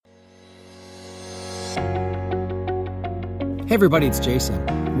Hey everybody, it's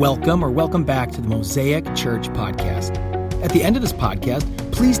Jason. Welcome back to the Mosaic Church Podcast. At the end of this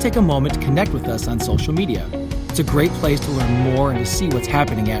podcast, please take a moment to connect with us on social media. It's a great place to learn more and to see what's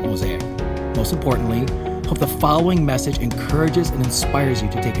happening at Mosaic. Most importantly, hope the following message encourages and inspires you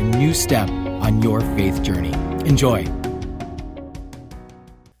to take a new step on your faith journey. Enjoy.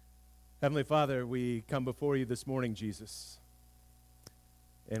 Heavenly Father, we come before you this morning, Jesus,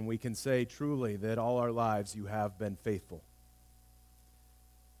 and we can say truly that all our lives you have been faithful.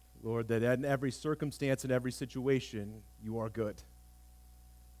 Lord, that in every circumstance and every situation, you are good.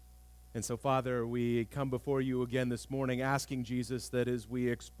 And so, Father, we come before you again this morning asking, Jesus, that as we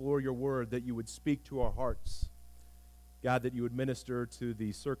explore your word, that you would speak to our hearts. God, that you would minister to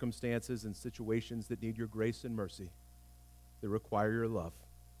the circumstances and situations that need your grace and mercy, that require your love.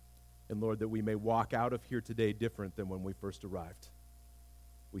 And, Lord, that we may walk out of here today different than when we first arrived.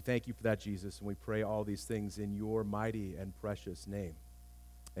 We thank you for that, Jesus, and we pray all these things in your mighty and precious name.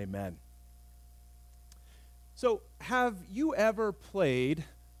 Amen. So, have you ever played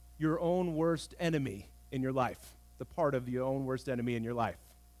your own worst enemy in your life? The part of your own worst enemy in your life?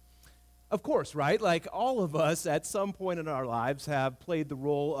 Of course, right? Like all of us at some point in our lives have played the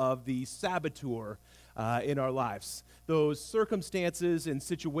role of the saboteur in our lives. Those circumstances and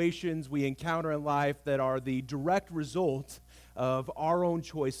situations we encounter in life that are the direct result of our own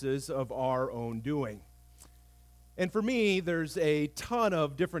choices, of our own doing. And for me, there's a ton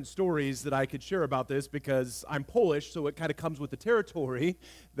of different stories that I could share about this because I'm Polish, so it kind of comes with the territory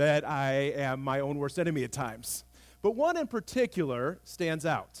that I am my own worst enemy at times. But one in particular stands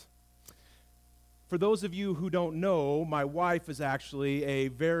out. For those of you who don't know, my wife is actually a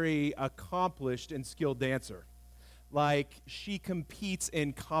very accomplished and skilled dancer. Like, she competes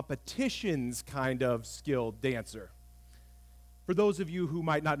in competitions kind of skilled dancer. For those of you who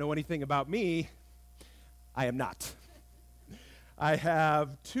might not know anything about me, I am not. I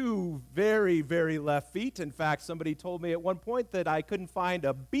have two very, very left feet. In fact, somebody told me at one point that I couldn't find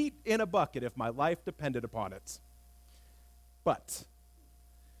a beet in a bucket if my life depended upon it. But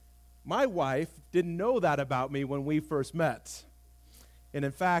my wife didn't know that about me when we first met. And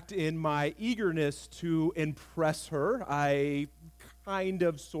in fact, in my eagerness to impress her, I kind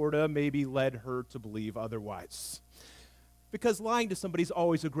of, sort of, maybe led her to believe otherwise. Because lying to somebody is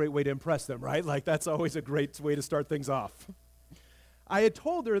always a great way to impress them, right? Like, that's always a great way to start things off. I had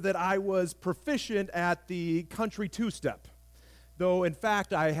told her that I was proficient at the country two-step, though, in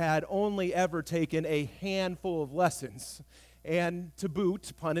fact, I had only ever taken a handful of lessons. And to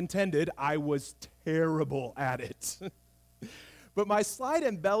boot, pun intended, I was terrible at it. But my slight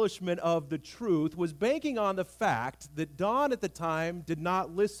embellishment of the truth was banking on the fact that Dawn at the time did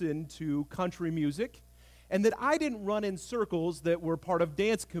not listen to country music, and that I didn't run in circles that were part of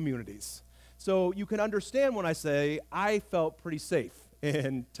dance communities. So you can understand when I say I felt pretty safe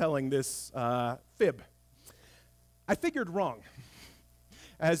in telling this fib. I figured wrong.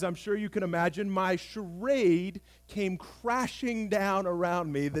 As I'm sure you can imagine, my charade came crashing down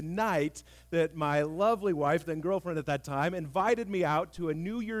around me the night that my lovely wife, then girlfriend at that time, invited me out to a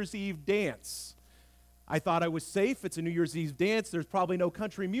New Year's Eve dance. I thought I was safe. It's a New Year's Eve dance. There's probably no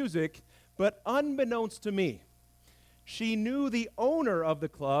country music. But unbeknownst to me, she knew the owner of the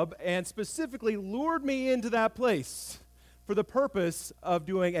club and specifically lured me into that place for the purpose of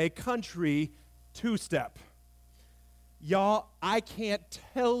doing a country two-step. Y'all, I can't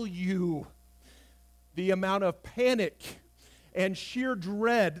tell you the amount of panic and sheer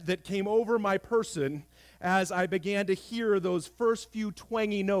dread that came over my person as I began to hear those first few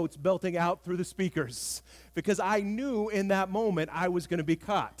twangy notes belting out through the speakers, because I knew in that moment I was going to be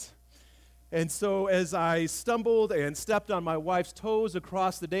caught. And so as I stumbled and stepped on my wife's toes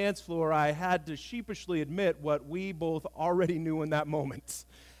across the dance floor, I had to sheepishly admit what we both already knew in that moment.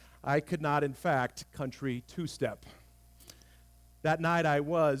 I could not, in fact, country two-step. That night I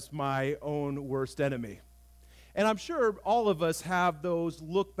was my own worst enemy. And I'm sure all of us have those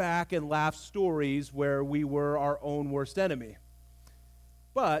look back and laugh stories where we were our own worst enemy.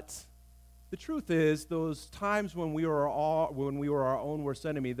 But the truth is, those times when we were our own worst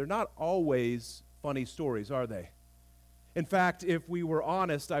enemy, they're not always funny stories, are they? In fact, if we were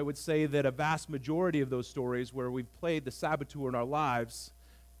honest, I would say that a vast majority of those stories where we've played the saboteur in our lives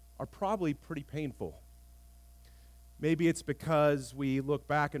are probably pretty painful. Maybe it's because we look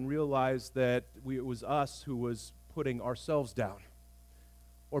back and realize that it was us who was putting ourselves down.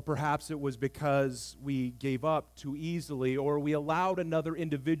 Or perhaps it was because we gave up too easily, or we allowed another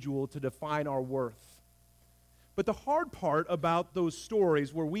individual to define our worth. But the hard part about those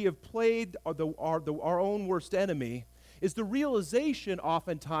stories where we have played our own worst enemy is the realization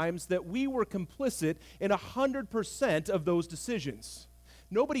oftentimes that we were complicit in 100% of those decisions.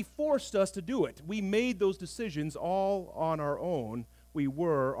 Nobody forced us to do it. We made those decisions all on our own. We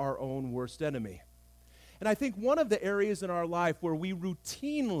were our own worst enemy. And I think one of the areas in our life where we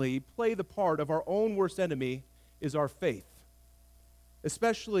routinely play the part of our own worst enemy is our faith,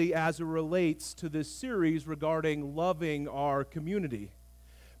 especially as it relates to this series regarding loving our community.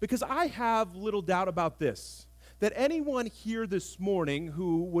 Because I have little doubt about this, that anyone here this morning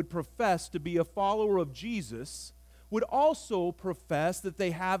who would profess to be a follower of Jesus would also profess that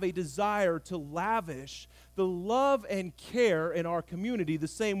they have a desire to lavish the love and care in our community the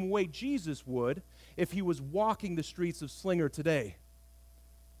same way Jesus would if he was walking the streets of Slinger today.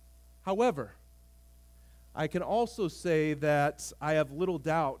 However, I can also say that I have little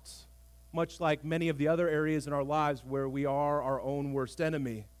doubt, much like many of the other areas in our lives where we are our own worst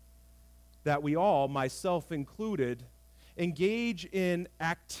enemy, that we all, myself included, engage in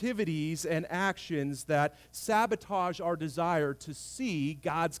activities and actions that sabotage our desire to see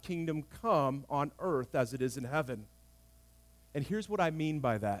God's kingdom come on earth as it is in heaven. And here's what I mean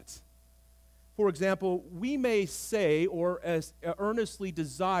by that. For example, we may say or earnestly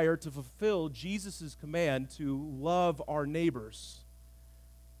desire to fulfill Jesus' command to love our neighbors,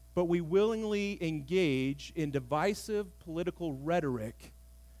 but we willingly engage in divisive political rhetoric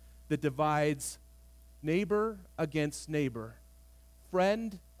that divides neighbor against neighbor,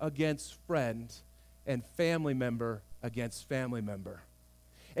 friend against friend, and family member against family member.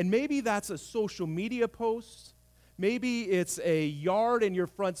 And maybe that's a social media post. Maybe it's a yard in your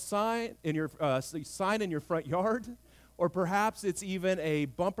front sign, sign in your front yard, or perhaps it's even a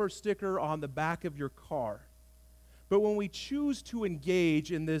bumper sticker on the back of your car. But when we choose to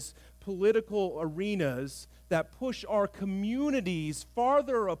engage in this political arenas that push our communities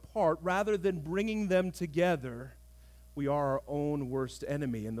farther apart rather than bringing them together, we are our own worst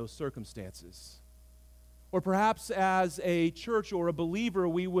enemy in those circumstances. Or perhaps as a church or a believer,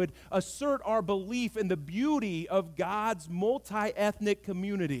 we would assert our belief in the beauty of God's multi-ethnic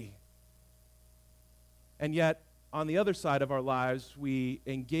community. And yet, on the other side of our lives, we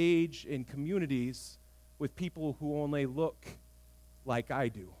engage in communities with people who only look like I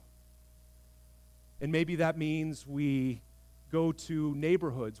do. And maybe that means we go to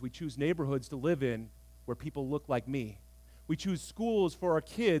neighborhoods. We choose neighborhoods to live in where people look like me. We choose schools for our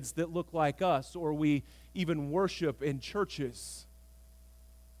kids that look like us, or we even worship in churches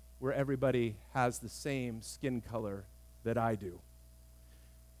where everybody has the same skin color that I do.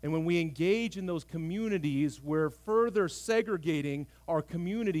 And when we engage in those communities, we're further segregating our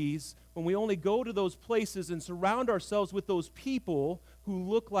communities when we only go to those places and surround ourselves with those people who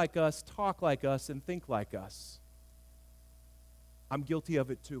look like us, talk like us, and think like us. I'm guilty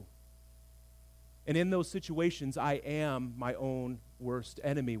of it too. And in those situations, I am my own worst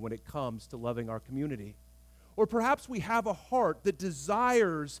enemy when it comes to loving our community. Or perhaps we have a heart that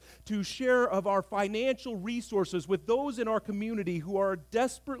desires to share of our financial resources with those in our community who are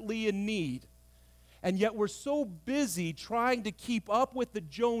desperately in need. And yet we're so busy trying to keep up with the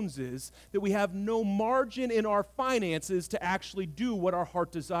Joneses that we have no margin in our finances to actually do what our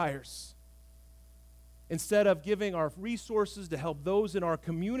heart desires. Instead of giving our resources to help those in our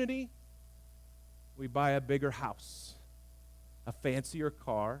community, we buy a bigger house, a fancier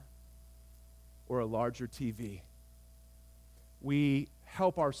car, or a larger TV. We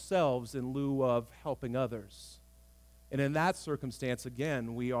help ourselves in lieu of helping others. And in that circumstance,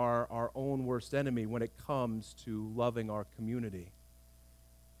 again, we are our own worst enemy when it comes to loving our community.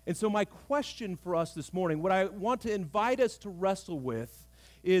 And so my question for us this morning, what I want to invite us to wrestle with,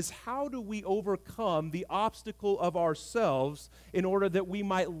 is how do we overcome the obstacle of ourselves in order that we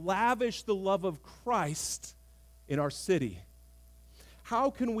might lavish the love of Christ in our city?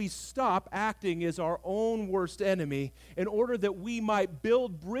 How can we stop acting as our own worst enemy in order that we might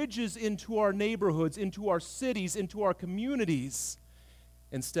build bridges into our neighborhoods, into our cities, into our communities,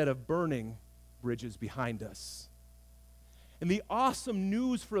 instead of burning bridges behind us? And the awesome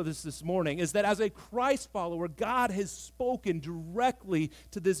news for us this morning is that as a Christ follower, God has spoken directly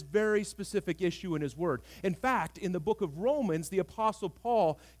to this very specific issue in His Word. In fact, in the book of Romans, the Apostle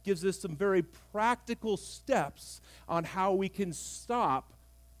Paul gives us some very practical steps on how we can stop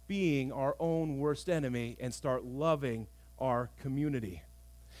being our own worst enemy and start loving our community.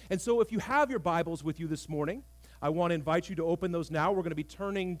 And so if you have your Bibles with you this morning, I want to invite you to open those now. We're going to be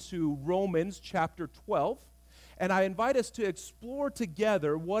turning to Romans chapter 12. And I invite us to explore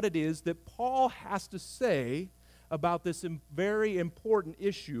together what it is that Paul has to say about this very important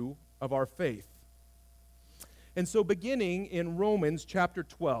issue of our faith. And so beginning in Romans chapter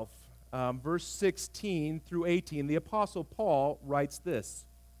 12, verse 16 through 18, the Apostle Paul writes this: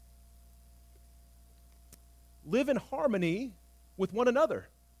 "Live in harmony with one another.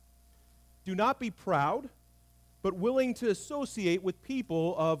 Do not be proud, but willing to associate with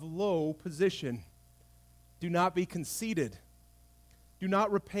people of low position. Do not be conceited. Do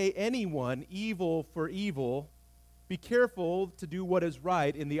not repay anyone evil for evil. Be careful to do what is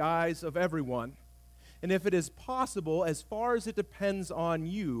right in the eyes of everyone. And if it is possible, as far as it depends on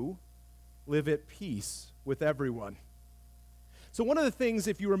you, live at peace with everyone." So one of the things,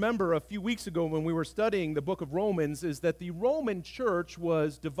 if you remember a few weeks ago when we were studying the book of Romans, is that the Roman church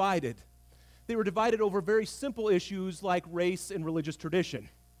was divided. They were divided over very simple issues like race and religious tradition.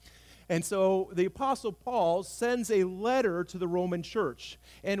 And so the Apostle Paul sends a letter to the Roman church,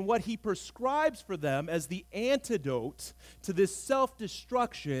 and what he prescribes for them as the antidote to this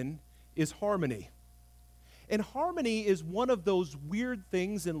self-destruction is harmony. And harmony is one of those weird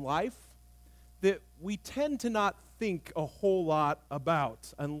things in life that we tend to not think a whole lot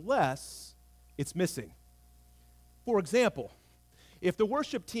about unless it's missing. For example, if the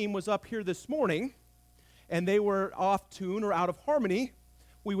worship team was up here this morning and they were off tune or out of harmony,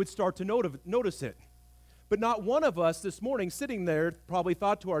 we would start to notice it. But not one of us this morning sitting there probably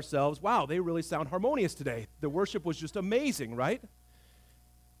thought to ourselves, wow, they really sound harmonious today. The worship was just amazing, right?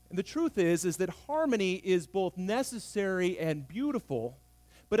 And the truth is that harmony is both necessary and beautiful,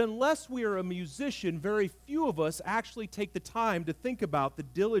 but unless we are a musician, very few of us actually take the time to think about the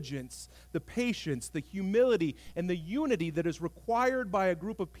diligence, the patience, the humility, and the unity that is required by a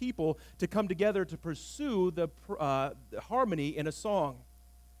group of people to come together to pursue the harmony in a song.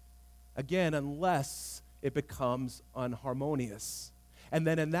 Again, unless it becomes unharmonious. And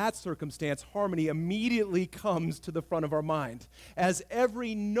then in that circumstance, harmony immediately comes to the front of our mind, as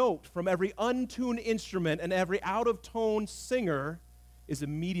every note from every untuned instrument and every out-of-tone singer is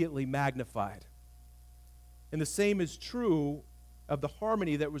immediately magnified. And the same is true of the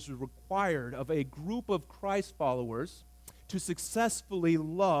harmony that was required of a group of Christ followers to successfully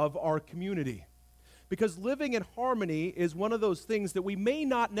love our community. Because living in harmony is one of those things that we may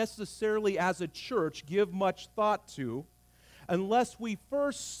not necessarily as a church give much thought to unless we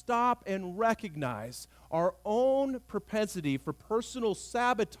first stop and recognize our own propensity for personal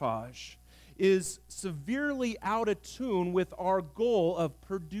sabotage is severely out of tune with our goal of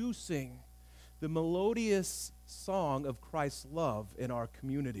producing the melodious song of Christ's love in our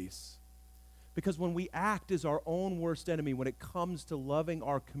communities. Because when we act as our own worst enemy when it comes to loving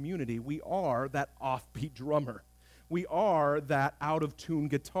our community, we are that offbeat drummer. We are that out-of-tune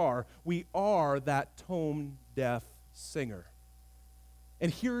guitar. We are that tone-deaf singer.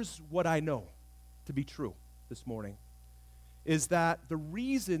 And here's what I know to be true this morning, is that the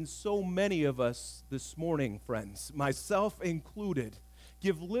reason so many of us this morning, friends, myself included,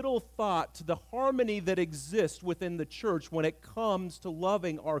 give little thought to the harmony that exists within the church when it comes to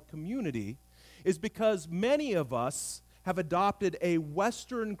loving our community is because many of us have adopted a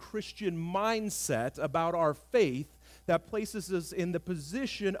Western Christian mindset about our faith that places us in the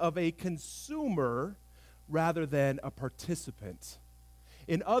position of a consumer rather than a participant.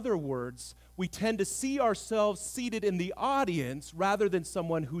 In other words, we tend to see ourselves seated in the audience rather than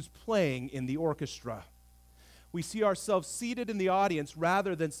someone who's playing in the orchestra. We see ourselves seated in the audience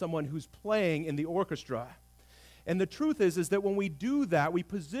rather than someone who's playing in the orchestra. And the truth is that when we do that, we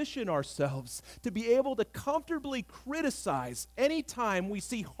position ourselves to be able to comfortably criticize any time we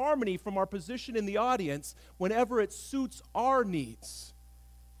see harmony from our position in the audience whenever it suits our needs,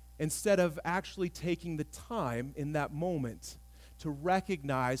 instead of actually taking the time in that moment to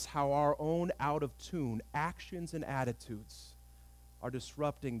recognize how our own out-of-tune actions and attitudes are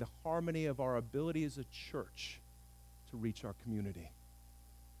disrupting the harmony of our ability as a church to reach our community.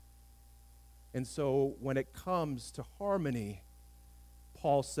 And so when it comes to harmony,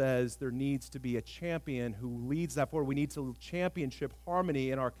 Paul says there needs to be a champion who leads that forward. We need to championship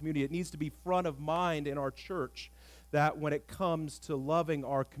harmony in our community. It needs to be front of mind in our church that when it comes to loving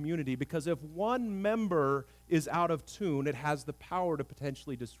our community, because if one member is out of tune, it has the power to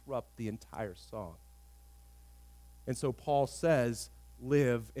potentially disrupt the entire song. And so Paul says,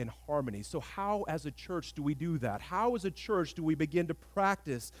 live in harmony. So how as a church do we do that? How as a church do we begin to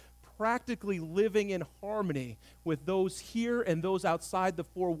practically living in harmony with those here and those outside the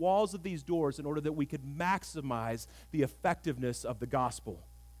four walls of these doors in order that we could maximize the effectiveness of the gospel?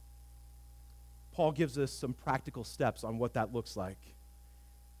 Paul gives us some practical steps on what that looks like.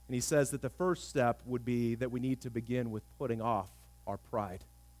 And he says that the first step would be that we need to begin with putting off our pride.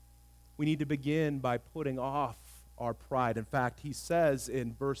 We need to begin by putting off our pride. In fact, he says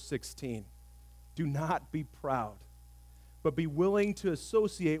in verse 16, do not be proud, but be willing to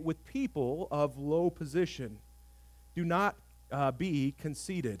associate with people of low position. Do not be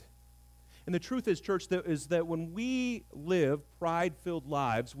conceited. And the truth is, church, is that when we live pride-filled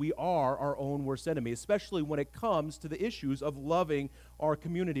lives, we are our own worst enemy, especially when it comes to the issues of loving our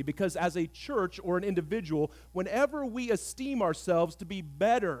community. Because as a church or an individual, whenever we esteem ourselves to be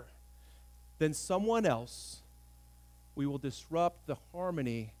better than someone else, we will disrupt the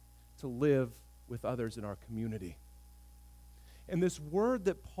harmony to live with others in our community. And this word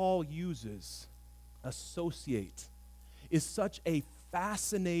that Paul uses, associate, is such a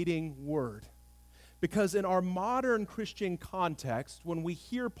fascinating word, because in our modern Christian context, when we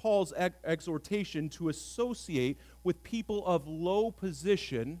hear Paul's exhortation to associate with people of low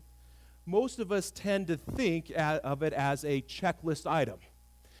position, most of us tend to think of it as a checklist item.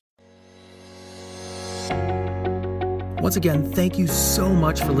 Once again, thank you so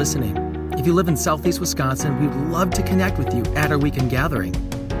much for listening. If you live in Southeast Wisconsin, we would love to connect with you at our weekend gathering.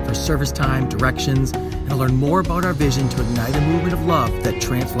 For service time, directions, and to learn more about our vision to ignite a movement of love that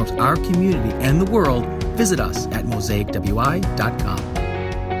transforms our community and the world, visit us at mosaicwi.com.